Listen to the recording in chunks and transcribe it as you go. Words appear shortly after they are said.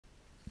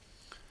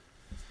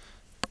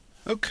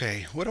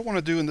Okay, what I want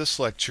to do in this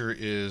lecture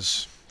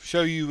is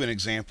show you an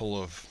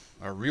example of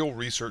a real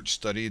research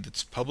study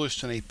that's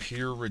published in a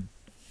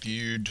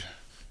peer-reviewed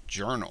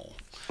journal,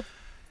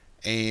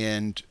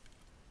 and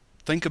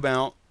think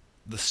about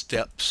the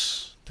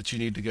steps that you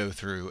need to go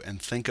through,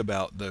 and think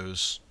about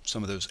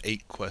some of those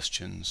 8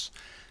 questions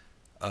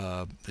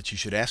that you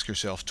should ask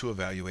yourself to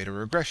evaluate a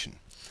regression.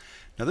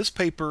 Now, this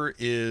paper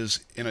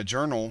is in a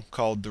journal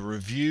called the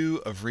Review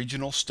of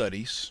Regional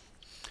Studies,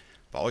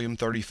 Volume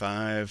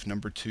 35,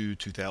 Number 2,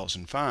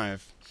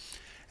 2005.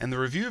 And the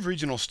Review of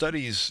Regional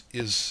Studies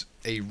is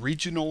a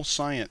regional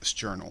science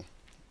journal.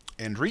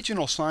 And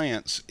regional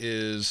science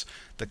is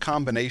the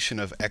combination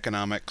of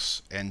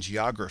economics and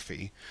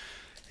geography.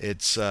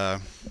 It's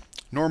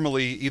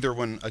normally either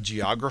when a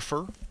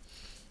geographer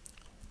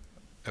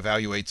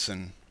evaluates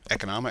an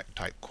economic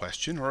type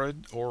question,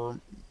 or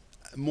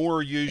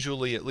more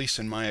usually, at least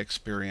in my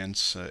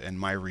experience and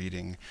my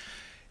reading,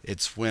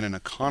 it's when an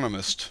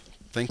economist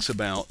thinks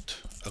about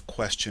a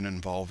question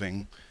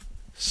involving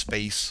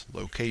space,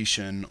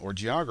 location, or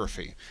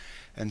geography.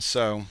 And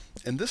so,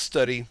 in this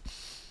study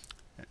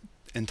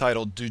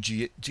entitled Do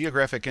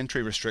Geographic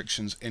Entry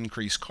Restrictions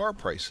Increase Car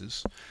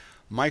Prices?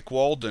 Michael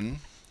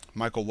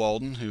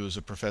Walden, who is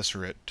a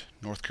professor at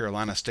North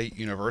Carolina State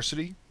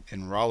University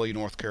in Raleigh,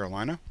 North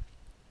Carolina,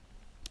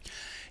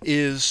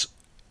 is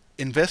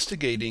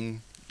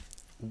investigating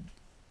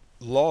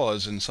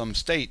laws in some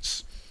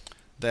states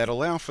that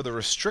allow for the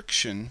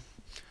restriction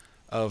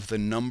of the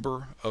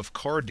number of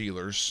car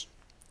dealers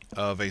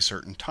of a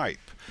certain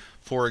type.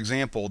 For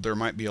example, there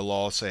might be a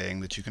law saying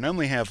that you can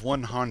only have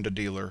one Honda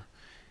dealer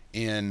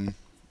in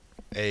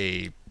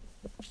a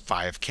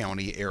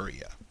 5-county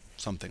area,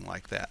 something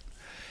like that.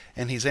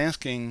 And he's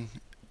asking,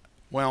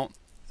 well,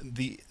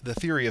 the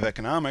theory of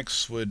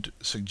economics would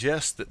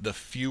suggest that the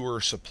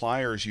fewer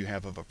suppliers you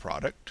have of a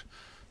product,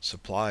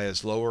 supply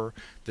is lower,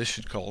 this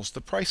should cause the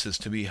prices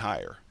to be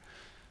higher.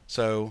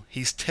 So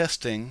he's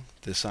testing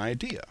this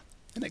idea.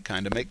 And it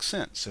kind of makes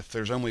sense. If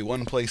there's only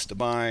one place to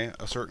buy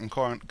a certain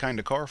kind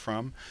of car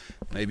from,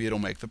 maybe it'll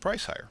make the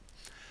price higher.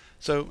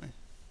 So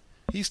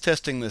he's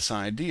testing this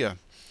idea.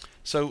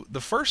 So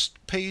the first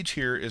page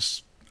here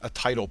is a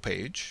title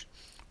page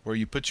where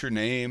you put your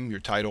name, your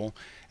title,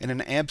 and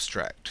an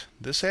abstract.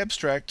 This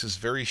abstract is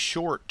very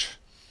short,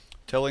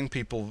 telling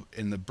people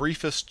in the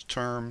briefest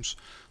terms,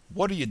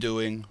 what are you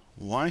doing,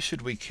 why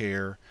should we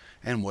care,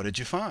 and what did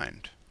you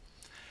find?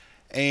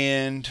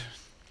 And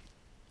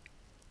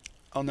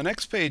on the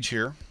next page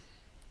here,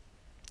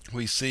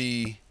 we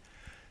see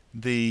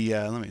let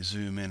me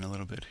zoom in a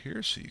little bit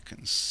here so you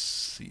can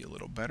see a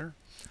little better.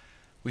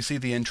 We see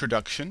the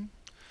introduction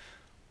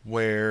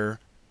where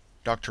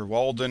Dr.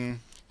 Walden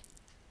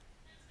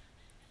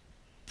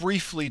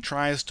briefly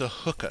tries to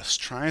hook us,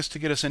 tries to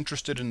get us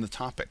interested in the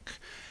topic,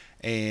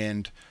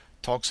 and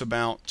talks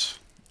about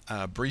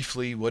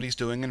briefly what he's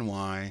doing and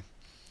why.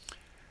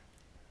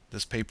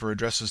 This paper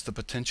addresses the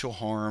potential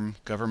harm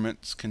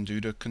governments can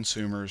do to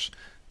consumers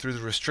through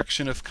the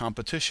restriction of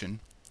competition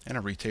in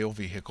a retail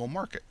vehicle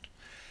market.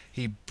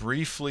 He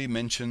briefly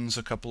mentions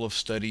a couple of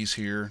studies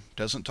here,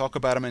 doesn't talk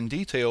about them in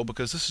detail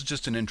because this is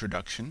just an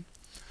introduction,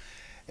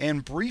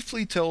 and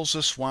briefly tells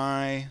us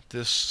why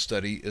this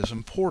study is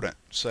important.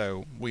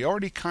 So we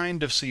already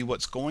kind of see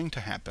what's going to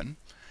happen.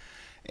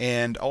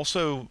 And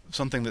also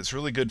something that's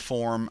really good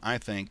form, I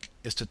think,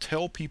 is to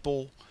tell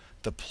people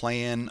the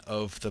plan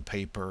of the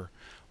paper,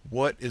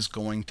 what is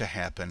going to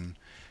happen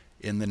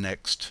in the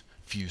next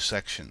few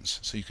sections.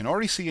 So you can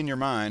already see in your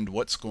mind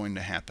what's going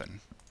to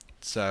happen.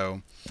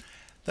 So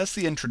that's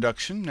the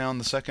introduction. Now on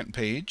the second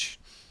page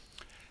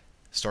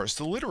starts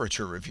the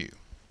literature review.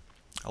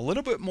 A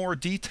little bit more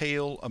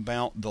detail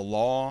about the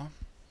law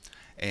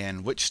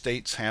and which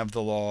states have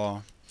the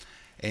law,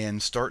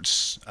 and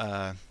starts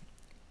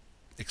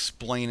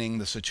explaining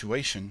the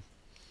situation.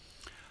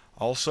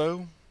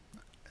 Also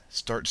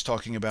starts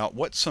talking about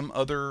what some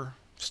other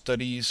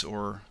studies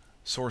or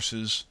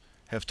sources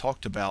have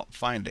talked about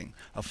finding.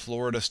 A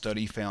Florida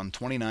study found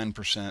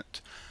 29%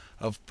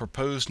 of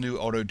proposed new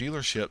auto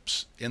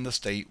dealerships in the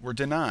state were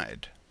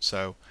denied.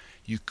 So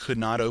you could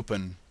not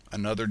open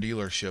another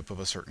dealership of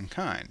a certain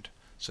kind.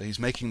 So he's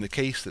making the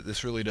case that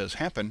this really does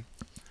happen.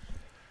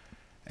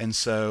 And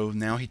so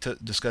now he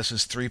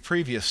discusses 3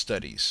 previous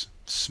studies.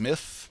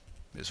 Smith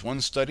is one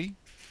study,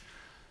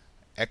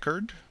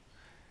 Eckerd,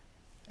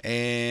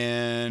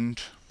 and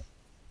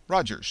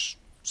Rogers.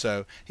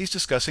 So he's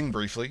discussing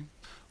briefly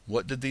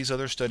what did these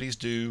other studies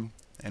do,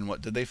 and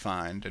what did they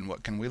find, and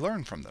what can we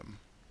learn from them.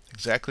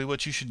 Exactly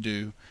what you should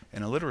do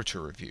in a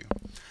literature review.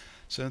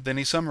 So then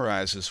he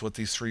summarizes what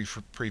these 3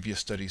 previous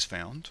studies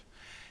found,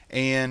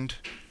 and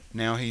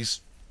now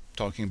he's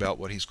talking about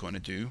what he's going to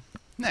do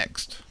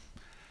next.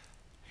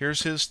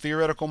 Here's his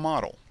theoretical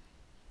model.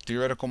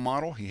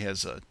 He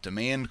has a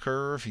demand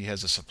curve, he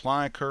has a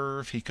supply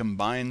curve, he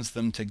combines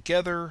them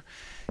together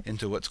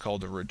into what's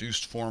called a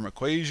reduced form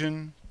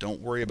equation.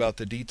 Don't worry about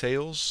the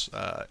details,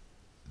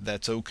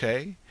 that's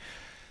okay.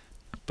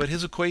 But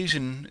his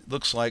equation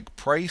looks like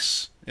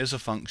price is a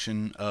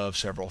function of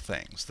several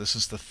things. This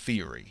is the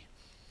theory.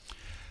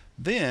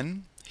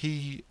 Then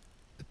he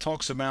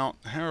talks about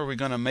how are we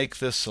going to make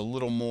this a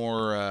little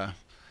more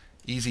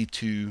easy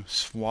to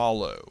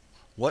swallow.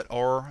 What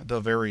are the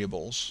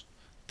variables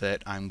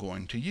that I'm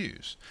going to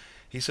use?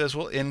 He says,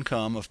 well,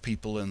 income of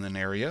people in an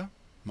area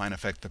might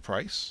affect the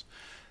price.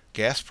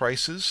 Gas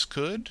prices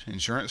could,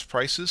 insurance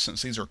prices,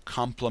 since these are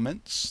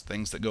complements,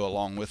 things that go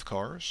along with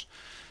cars.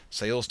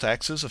 Sales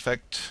taxes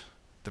affect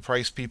the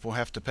price people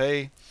have to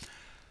pay.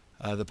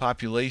 The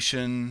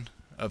population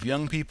of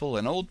young people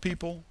and old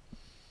people,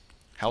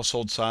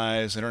 household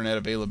size, internet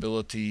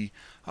availability,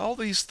 all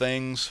these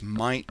things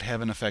might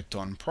have an effect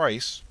on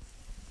price.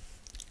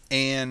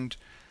 And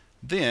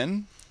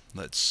then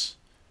let's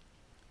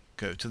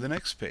go to the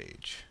next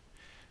page.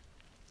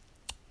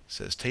 It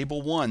says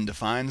Table 1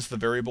 defines the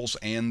variables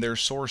and their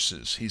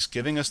sources. He's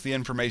giving us the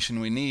information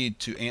we need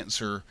to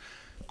answer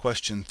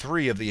question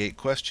 3 of the 8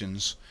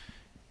 questions.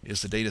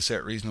 Is the data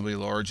set reasonably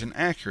large and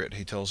accurate?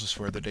 He tells us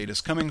where the data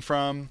is coming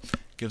from,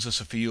 gives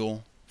us a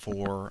feel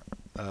for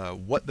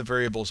what the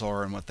variables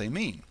are and what they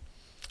mean.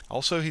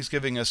 Also, he's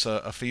giving us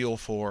a feel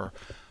for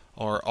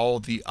are all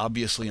the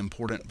obviously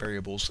important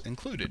variables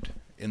included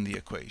in the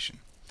equation.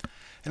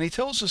 And he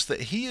tells us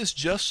that he is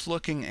just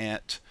looking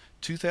at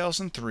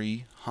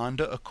 2003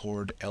 Honda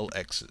Accord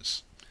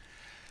LXs.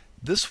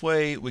 This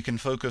way we can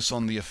focus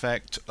on the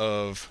effect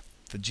of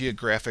the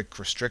geographic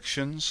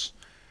restrictions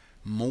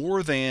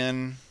more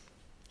than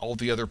all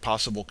the other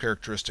possible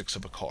characteristics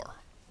of a car.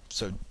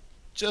 So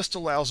just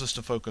allows us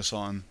to focus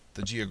on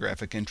the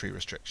geographic entry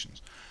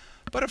restrictions.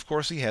 But of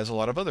course he has a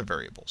lot of other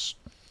variables.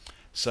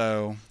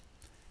 So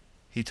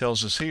he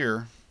tells us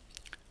here,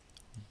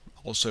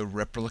 also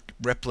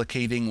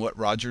replicating what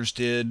Rogers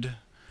did,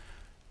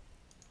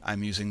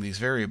 I'm using these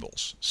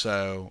variables.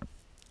 So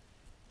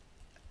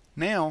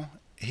now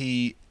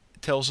he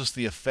tells us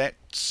the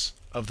effects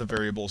of the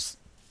variables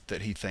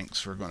that he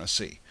thinks we're going to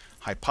see,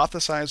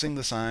 hypothesizing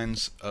the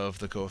signs of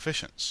the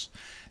coefficients.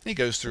 And he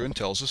goes through and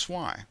tells us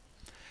why.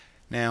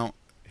 Now,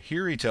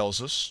 here he tells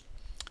us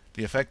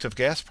the effect of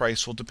gas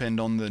price will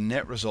depend on the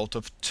net result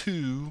of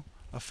 2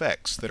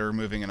 effects that are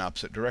moving in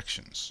opposite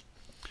directions.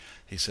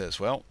 He says,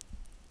 well,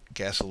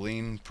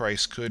 gasoline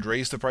price could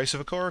raise the price of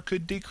a car,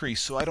 could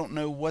decrease, so I don't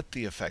know what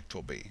the effect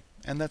will be.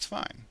 And that's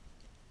fine.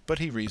 But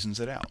he reasons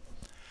it out.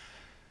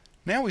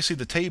 Now we see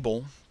the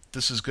table.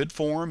 This is good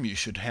form. You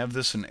should have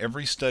this in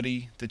every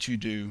study that you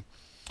do,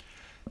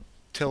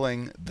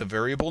 telling the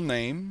variable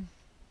name,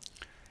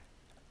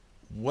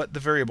 what the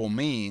variable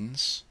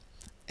means,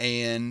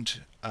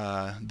 and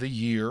the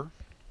year,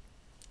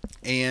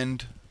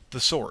 and the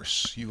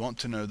source. You want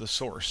to know the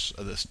source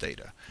of this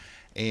data.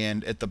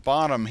 And at the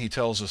bottom he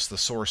tells us the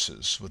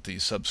sources with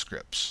these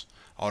subscripts: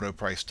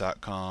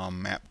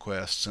 autoprice.com,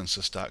 MapQuest,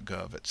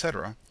 census.gov,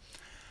 etc.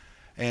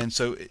 And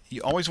so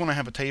you always want to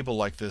have a table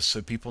like this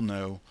so people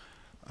know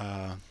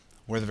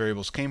where the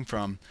variables came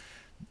from.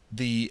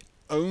 The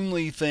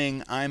only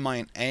thing I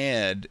might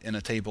add in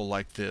a table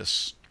like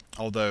this,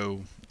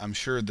 although I'm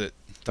sure that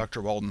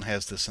Dr. Walden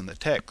has this in the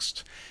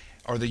text,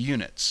 are the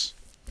units.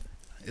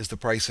 Is the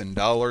price in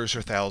dollars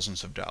or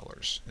thousands of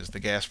dollars? Is the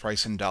gas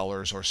price in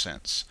dollars or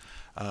cents?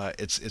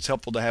 It's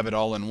helpful to have it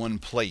all in one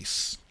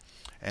place,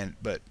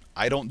 but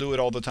I don't do it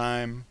all the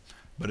time,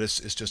 but it's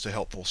just a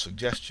helpful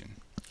suggestion.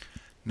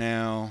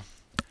 Now,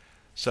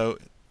 so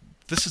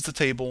this is the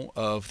table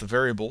of the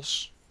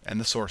variables and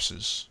the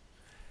sources,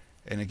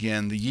 and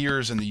again the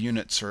years and the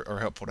units are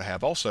helpful to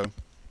have also.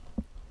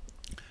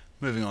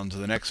 Moving on to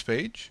the next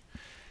page,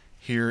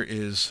 here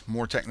is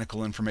more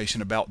technical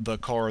information about the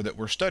car that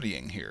we're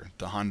studying here,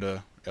 the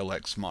Honda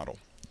LX model.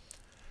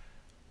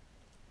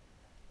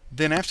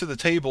 Then after the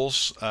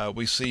tables,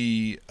 we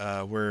see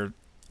where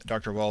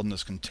Dr. Walden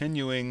is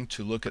continuing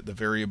to look at the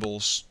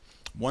variables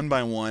one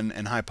by one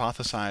and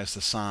hypothesize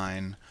the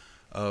sign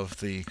of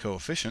the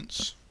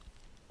coefficients.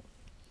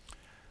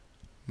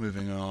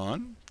 Moving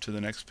on to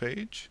the next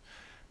page,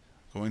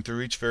 going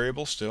through each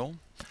variable still.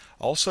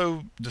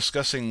 Also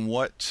discussing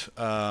what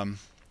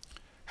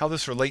how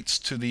this relates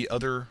to the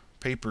other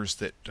papers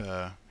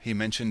that he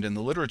mentioned in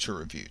the literature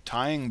review.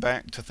 Tying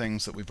back to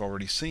things that we've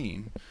already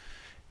seen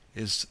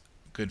is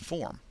good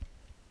form.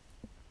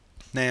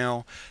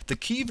 Now, the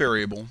key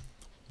variable,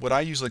 what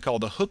I usually call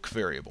the hook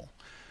variable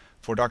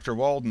for Dr.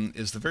 Walden,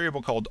 is the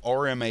variable called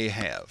RMA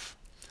have.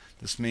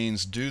 This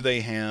means, do they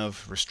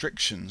have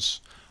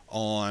restrictions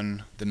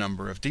on the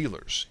number of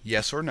dealers?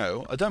 Yes or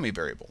no, a dummy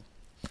variable.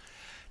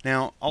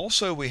 Now,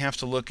 also we have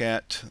to look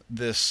at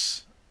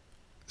this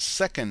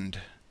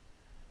second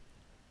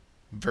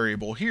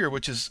variable here,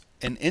 which is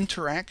an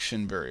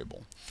interaction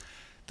variable.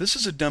 This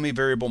is a dummy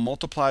variable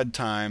multiplied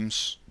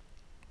times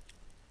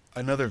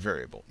another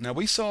variable. Now,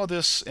 we saw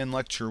this in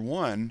lecture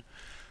 1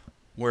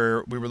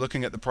 where we were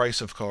looking at the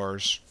price of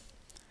cars.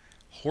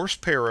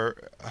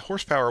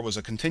 Horsepower was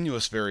a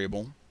continuous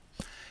variable,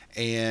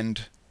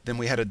 and then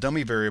we had a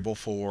dummy variable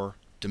for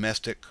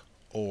domestic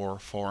or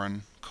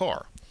foreign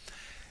car.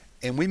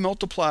 And we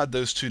multiplied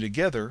those two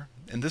together,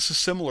 and this is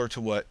similar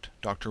to what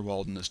Dr.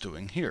 Walden is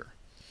doing here.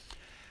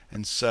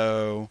 And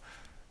so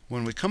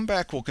when we come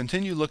back, we'll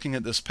continue looking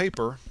at this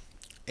paper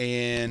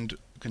and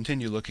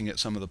continue looking at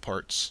some of the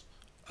parts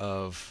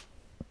of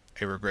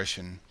a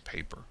regression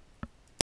paper.